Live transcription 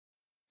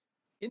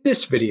In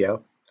this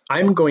video,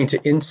 I'm going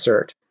to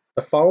insert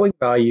the following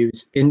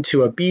values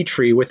into a B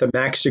tree with a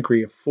max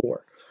degree of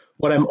 4.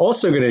 What I'm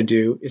also going to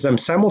do is I'm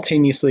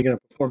simultaneously going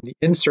to perform the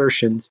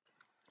insertions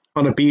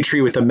on a B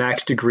tree with a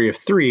max degree of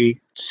 3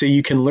 so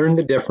you can learn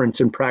the difference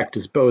and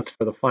practice both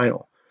for the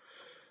final.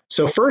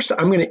 So first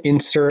I'm going to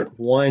insert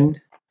 1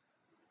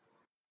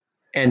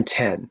 and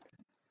 10.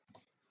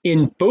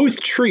 In both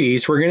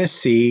trees, we're going to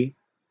see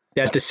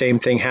that the same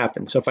thing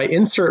happens. So if I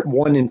insert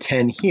 1 and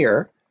 10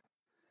 here,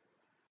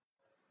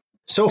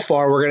 so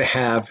far we're going to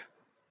have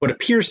what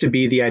appears to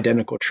be the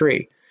identical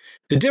tree.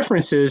 The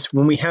difference is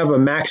when we have a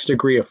max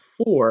degree of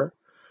 4,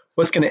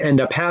 what's going to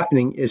end up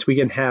happening is we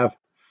can have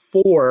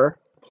 4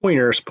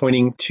 pointers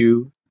pointing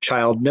to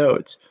child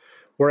nodes.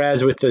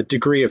 Whereas with the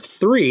degree of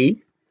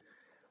 3,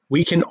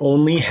 we can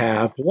only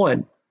have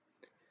 1.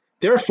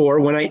 Therefore,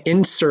 when I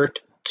insert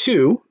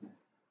 2,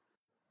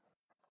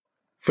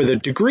 for the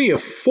degree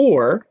of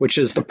 4, which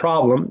is the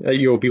problem that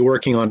you'll be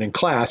working on in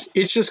class,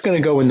 it's just going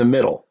to go in the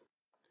middle.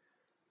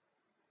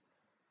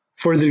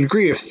 For the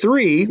degree of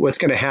 3, what's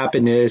going to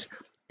happen is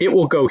it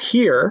will go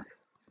here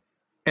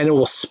and it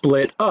will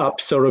split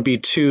up, so it'll be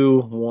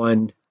 2,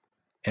 1,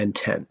 and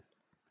 10.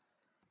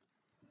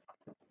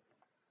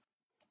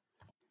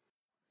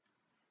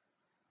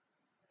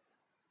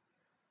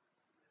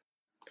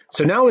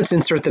 So now let's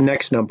insert the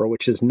next number,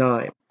 which is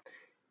 9.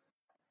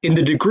 In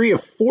the degree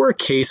of 4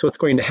 case, what's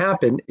going to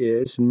happen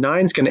is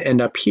 9 is going to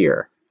end up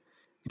here.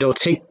 It'll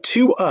take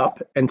 2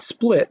 up and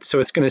split, so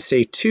it's going to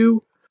say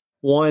 2,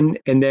 1,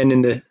 and then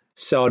in the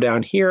cell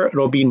down here,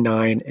 it'll be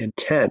 9 and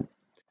 10.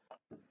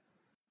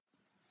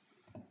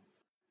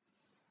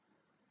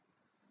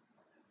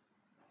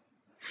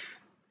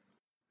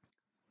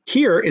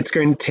 Here, it's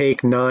going to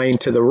take 9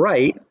 to the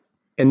right,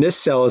 and this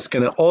cell is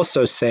going to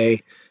also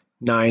say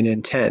 9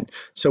 and 10.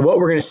 So what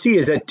we're going to see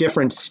is at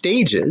different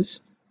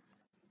stages,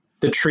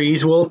 the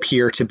trees will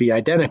appear to be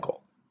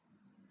identical.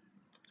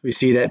 We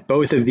see that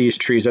both of these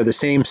trees are the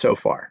same so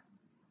far.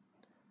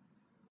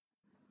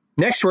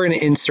 Next, we're going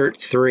to insert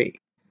 3.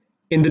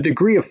 In the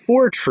degree of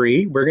 4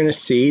 tree, we're going to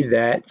see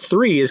that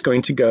 3 is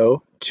going to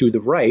go to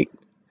the right,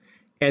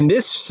 and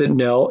this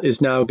sentinel is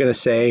now going to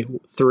say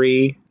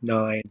 3,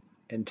 9,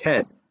 and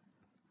 10.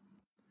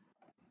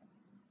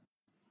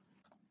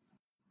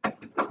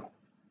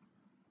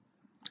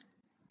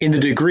 In the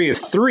degree of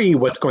 3,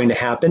 what's going to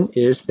happen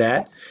is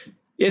that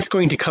it's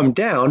going to come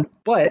down,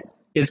 but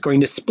it's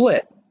going to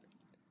split.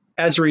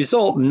 As a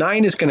result,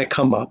 9 is going to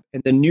come up,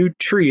 and the new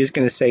tree is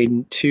going to say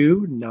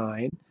 2,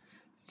 9,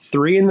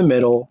 3 in the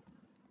middle,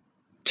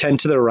 10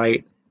 to the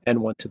right,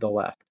 and 1 to the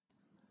left.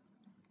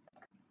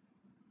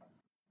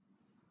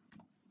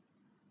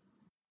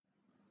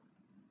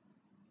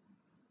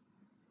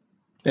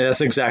 And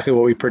that's exactly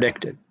what we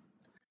predicted.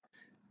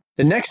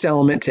 The next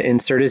element to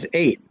insert is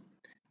 8.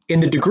 In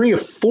the degree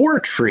of 4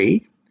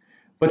 tree,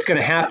 what's going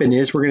to happen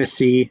is we're going to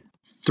see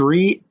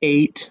 3,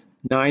 8,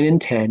 9,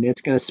 and 10. It's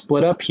going to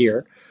split up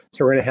here.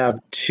 So we're going to have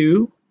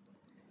 2,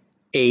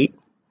 8,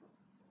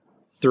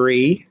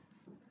 3,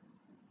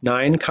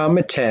 9,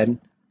 10,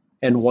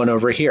 and 1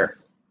 over here.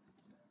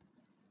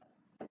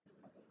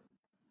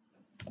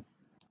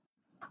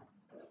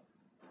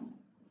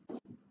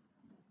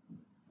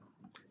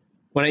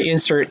 When I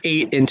insert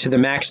 8 into the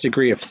max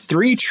degree of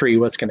 3 tree,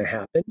 what's going to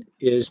happen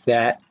is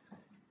that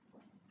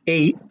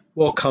 8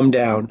 will come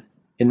down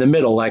in the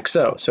middle like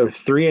so. So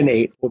 3 and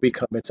 8 will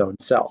become its own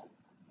cell.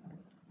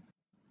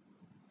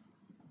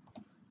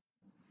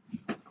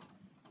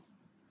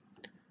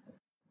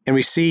 And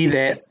we see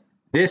that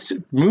this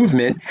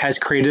movement has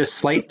created a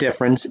slight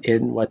difference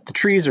in what the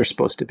trees are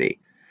supposed to be.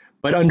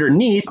 But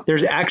underneath,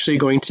 there's actually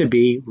going to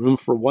be room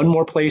for one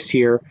more place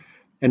here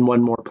and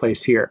one more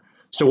place here.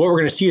 So what we're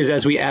going to see is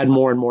as we add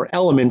more and more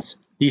elements,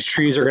 these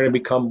trees are going to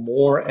become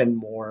more and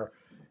more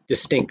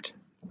distinct.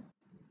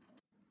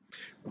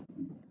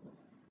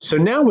 So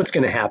now what's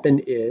going to happen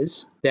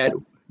is that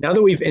now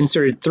that we've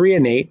inserted 3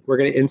 and 8, we're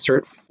going to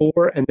insert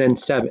 4 and then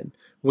 7.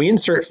 When we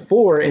insert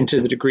 4 into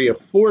the degree of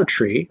 4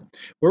 tree,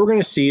 what we're going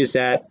to see is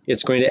that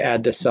it's going to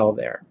add the cell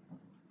there.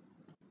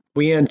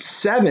 We add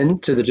 7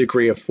 to the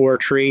degree of 4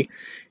 tree,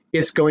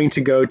 it's going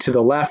to go to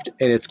the left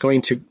and it's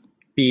going to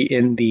be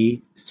in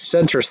the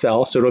center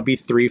cell, so it'll be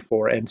 3,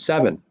 4, and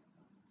 7.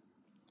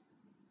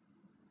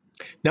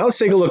 Now let's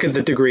take a look at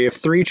the degree of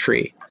 3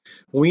 tree.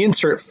 When we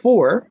insert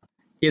 4,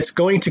 it's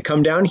going to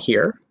come down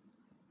here,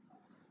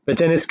 but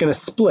then it's going to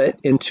split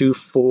into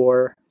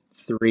 4,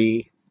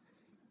 3,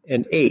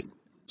 and 8.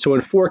 So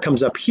when 4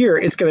 comes up here,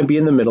 it's going to be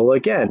in the middle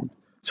again.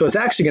 So what's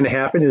actually going to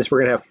happen is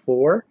we're going to have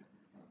 4,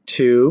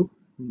 2,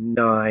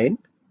 9,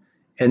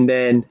 and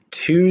then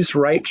 2's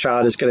right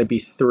child is going to be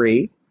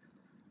 3,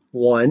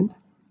 1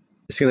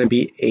 is going to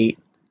be 8,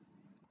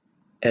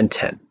 and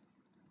 10.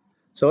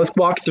 So let's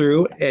walk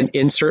through and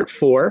insert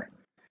 4,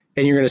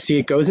 and you're going to see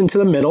it goes into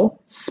the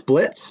middle,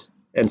 splits,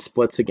 and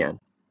splits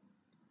again.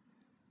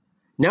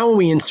 Now when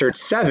we insert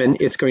 7,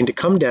 it's going to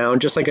come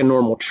down just like a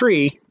normal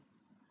tree,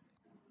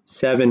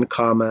 7,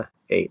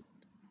 8.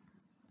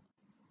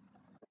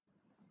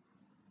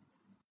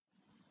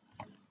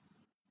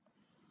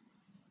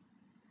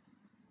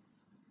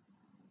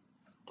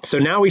 So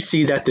now we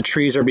see that the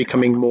trees are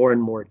becoming more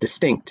and more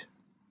distinct.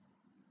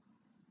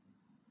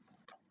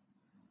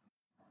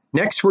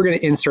 Next, we're going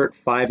to insert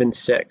 5 and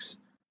 6.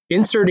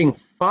 Inserting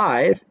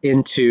 5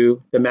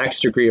 into the max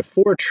degree of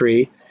 4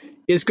 tree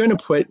is going to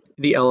put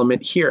the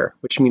element here,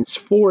 which means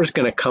 4 is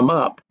going to come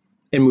up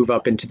and move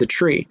up into the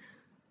tree.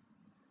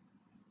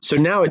 So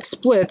now it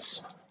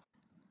splits,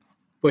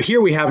 but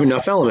here we have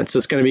enough elements, so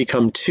it's going to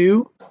become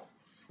 2,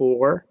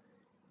 4,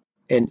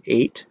 and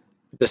 8.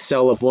 The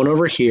cell of 1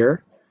 over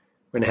here.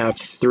 We're going to have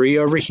 3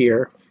 over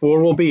here,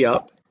 4 will be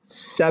up,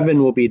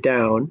 7 will be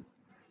down,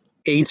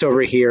 8's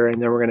over here,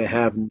 and then we're going to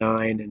have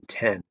 9 and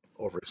 10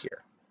 over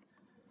here.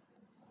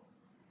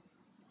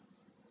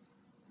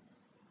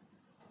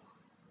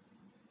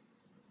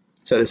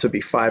 So this would be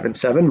 5 and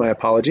 7, my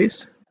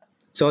apologies.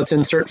 So let's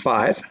insert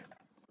 5.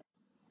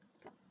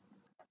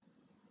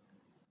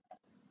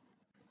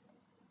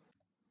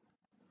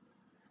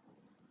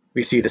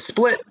 We see the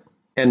split,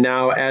 and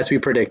now as we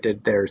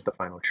predicted, there's the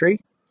final tree.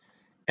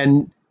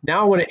 And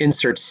now I want to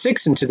insert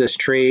 6 into this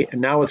tree,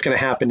 and now what's going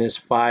to happen is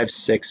 5,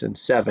 6, and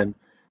 7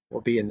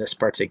 will be in this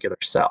particular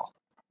cell.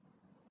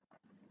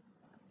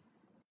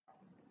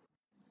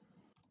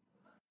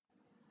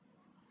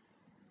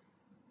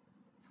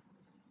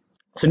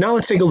 So now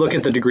let's take a look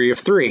at the degree of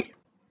 3.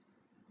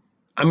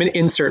 I'm going to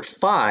insert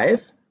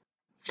 5.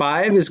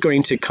 5 is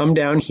going to come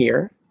down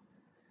here,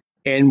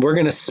 and we're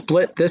going to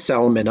split this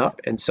element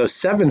up, and so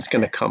 7 is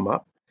going to come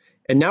up.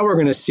 And now we're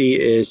going to see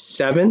is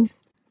 7,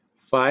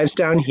 5's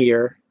down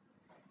here,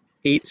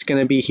 8's going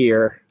to be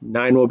here,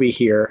 9 will be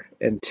here,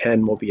 and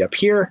 10 will be up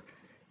here.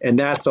 And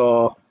that's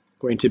all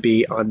going to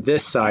be on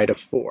this side of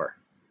 4.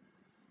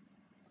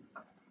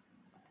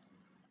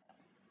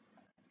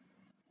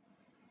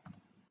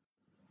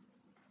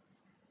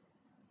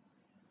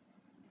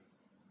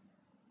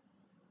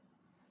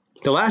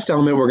 The last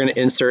element we're going to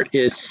insert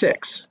is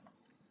 6.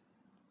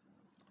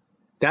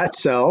 That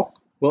cell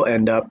will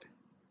end up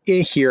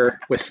in here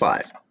with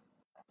 5.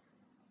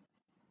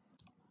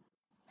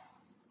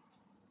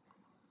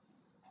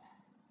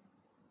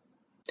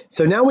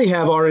 So now we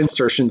have our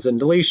insertions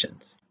and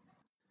deletions.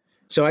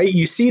 So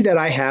you see that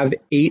I have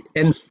 8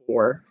 and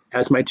 4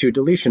 as my 2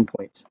 deletion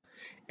points.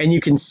 And you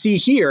can see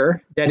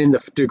here that in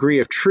the degree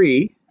of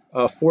tree,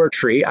 4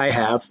 tree, I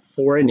have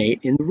 4 and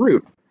 8 in the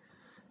root.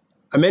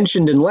 I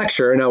mentioned in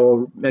lecture, and I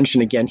will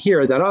mention again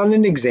here, that on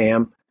an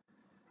exam,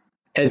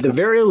 at the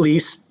very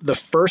least, the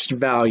first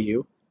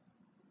value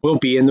will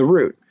be in the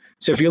root.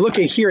 So if you look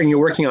at here and you're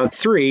working on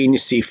 3 and you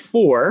see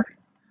 4,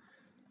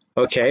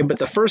 okay, but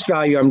the first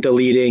value I'm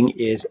deleting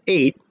is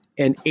 8,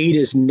 and 8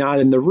 is not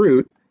in the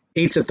root.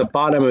 8's at the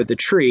bottom of the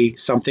tree,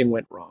 something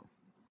went wrong.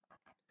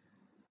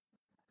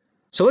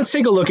 So let's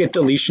take a look at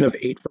deletion of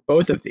 8 for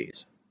both of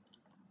these.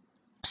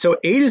 So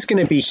 8 is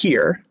going to be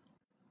here,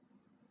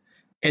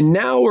 and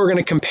now we're going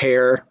to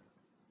compare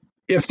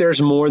if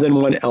there's more than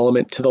one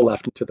element to the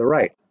left and to the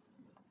right.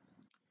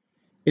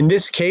 In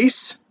this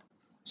case,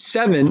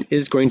 7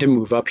 is going to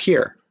move up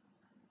here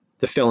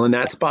to fill in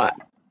that spot.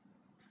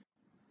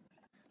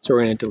 So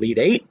we're going to delete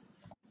 8,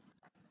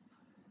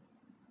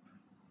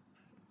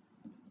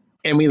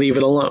 and we leave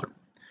it alone.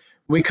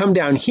 When we come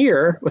down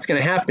here, what's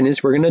going to happen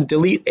is we're going to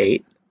delete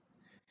 8,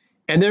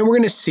 and then we're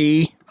going to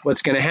see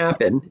what's going to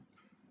happen.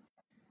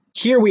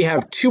 Here we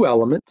have 2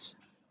 elements.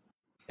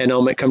 An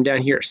element come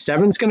down here.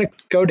 7's going to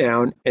go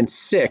down, and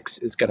 6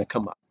 is going to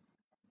come up.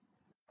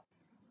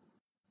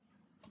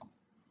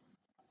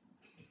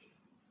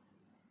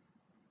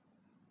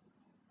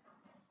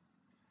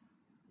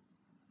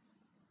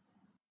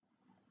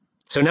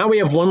 So now we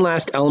have one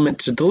last element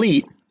to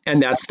delete,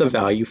 and that's the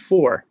value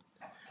 4.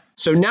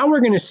 So now we're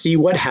going to see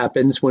what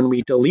happens when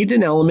we delete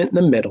an element in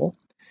the middle.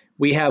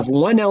 We have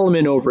one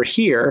element over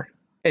here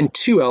and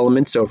 2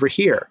 elements over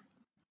here.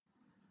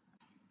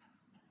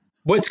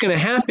 What's going to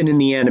happen in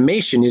the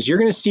animation is you're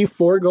going to see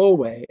 4 go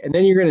away, and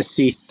then you're going to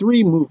see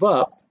 3 move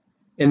up,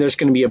 and there's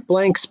going to be a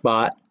blank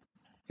spot,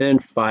 and then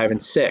 5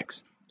 and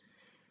 6.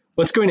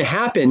 What's going to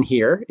happen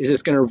here is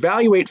it's going to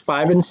evaluate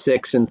 5 and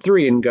 6 and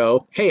 3 and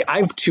go, hey, I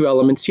have 2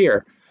 elements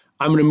here.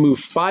 I'm going to move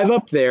 5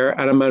 up there,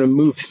 and I'm going to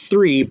move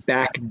 3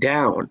 back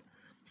down.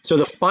 So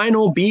the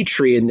final B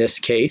tree in this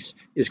case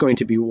is going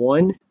to be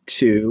 1,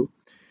 2,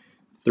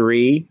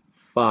 3,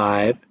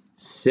 5,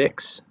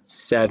 6,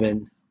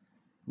 7,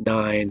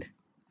 9,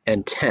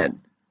 and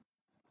 10.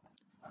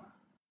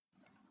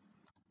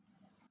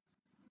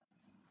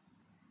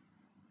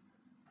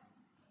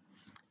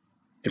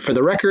 And for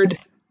the record,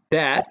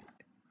 that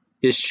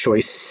is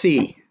choice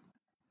C.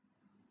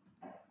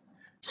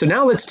 So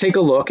now let's take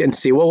a look and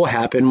see what will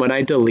happen when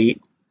I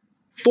delete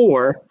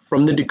 4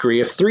 from the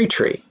degree of 3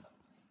 tree.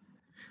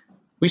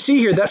 We see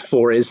here that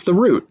 4 is the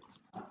root.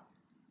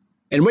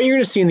 And what you're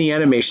going to see in the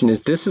animation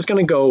is this is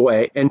going to go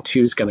away and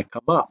 2 is going to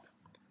come up.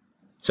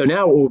 So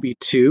now it will be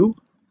 2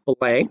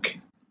 blank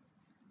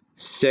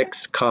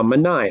 6 comma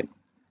 9.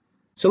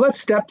 So let's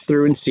step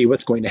through and see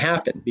what's going to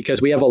happen,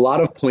 because we have a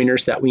lot of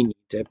pointers that we need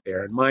to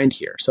bear in mind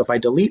here. So if I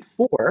delete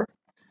 4,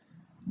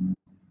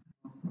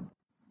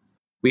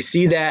 we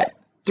see that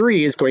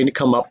 3 is going to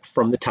come up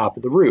from the top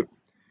of the root.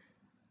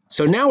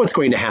 So now what's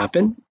going to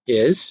happen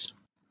is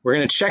we're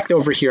going to check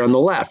over here on the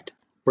left.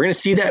 We're going to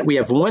see that we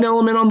have one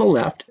element on the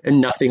left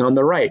and nothing on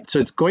the right. So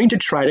it's going to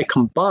try to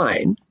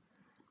combine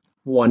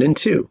 1 and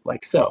 2,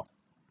 like so.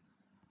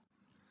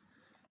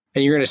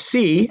 And you're going to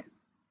see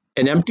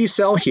an empty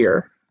cell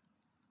here.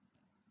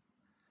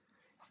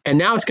 And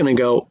now it's going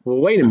to go, well,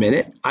 wait a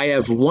minute, I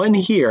have 1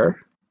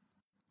 here,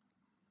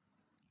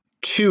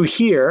 2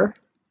 here.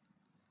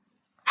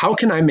 How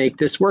can I make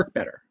this work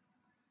better?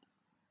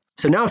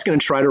 So now it's going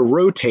to try to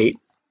rotate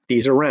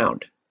these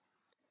around.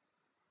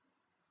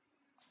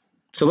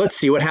 So let's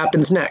see what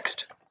happens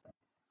next.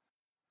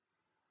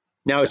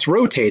 Now it's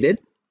rotated.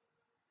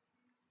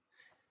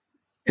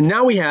 And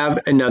now we have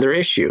another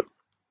issue.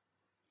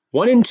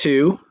 1 and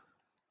 2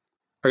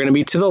 are going to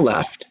be to the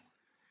left.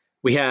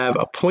 We have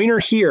a pointer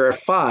here at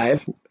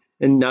 5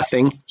 and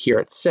nothing here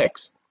at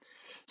 6.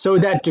 So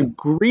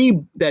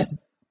that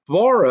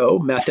borrow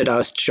method I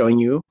was showing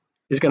you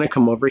is going to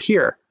come over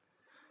here.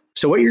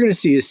 So what you're going to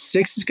see is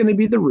 6 is going to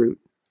be the root,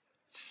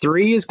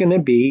 3 is going to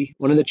be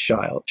one of the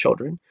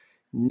children,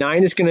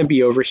 9 is going to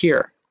be over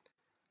here.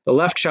 The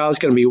left child is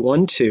going to be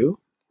 1, 2.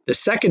 The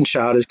second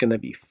child is going to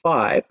be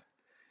 5.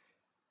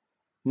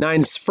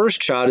 9's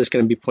first child is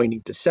going to be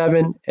pointing to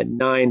 7, and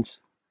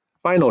 9's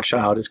final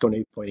child is going to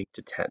be pointing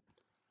to 10.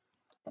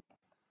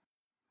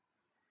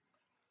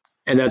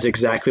 And that's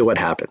exactly what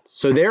happens.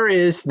 So there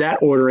is that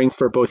ordering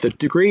for both a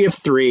degree of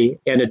 3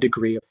 and a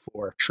degree of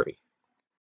 4 tree.